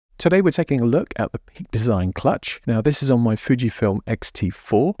Today we're taking a look at the Peak Design clutch. Now this is on my Fujifilm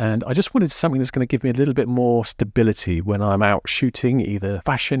X-T4 and I just wanted something that's going to give me a little bit more stability when I'm out shooting either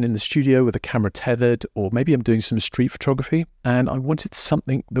fashion in the studio with the camera tethered, or maybe I'm doing some street photography, and I wanted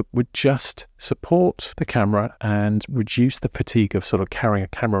something that would just support the camera and reduce the fatigue of sort of carrying a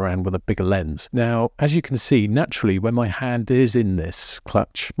camera around with a bigger lens. Now as you can see, naturally when my hand is in this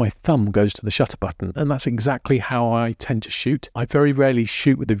clutch, my thumb goes to the shutter button, and that's exactly how I tend to shoot. I very rarely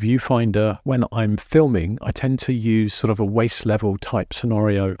shoot with a viewfinder. When I'm filming, I tend to use sort of a waist level type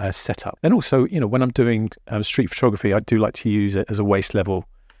scenario setup. And also, you know, when I'm doing street photography, I do like to use it as a waist level,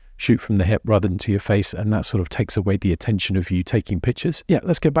 shoot from the hip rather than to your face, and that sort of takes away the attention of you taking pictures. Yeah,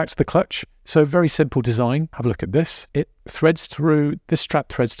 let's get back to the clutch. So very simple design. Have a look at this. It threads through, this strap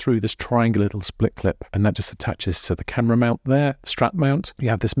threads through this triangle little split clip, and that just attaches to the camera mount there, strap mount. You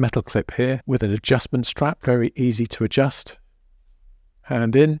have this metal clip here with an adjustment strap, very easy to adjust.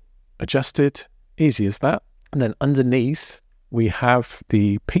 Hand in, adjusted, easy as that. And then underneath, we have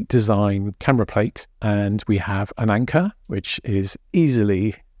the Peak Design camera plate, and we have an anchor, which is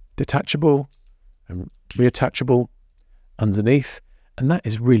easily detachable and reattachable underneath. And that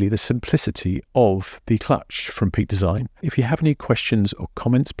is really the simplicity of the clutch from Peak Design. If you have any questions or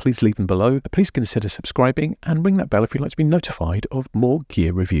comments, please leave them below. Please consider subscribing and ring that bell if you'd like to be notified of more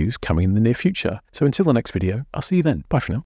gear reviews coming in the near future. So until the next video, I'll see you then. Bye for now.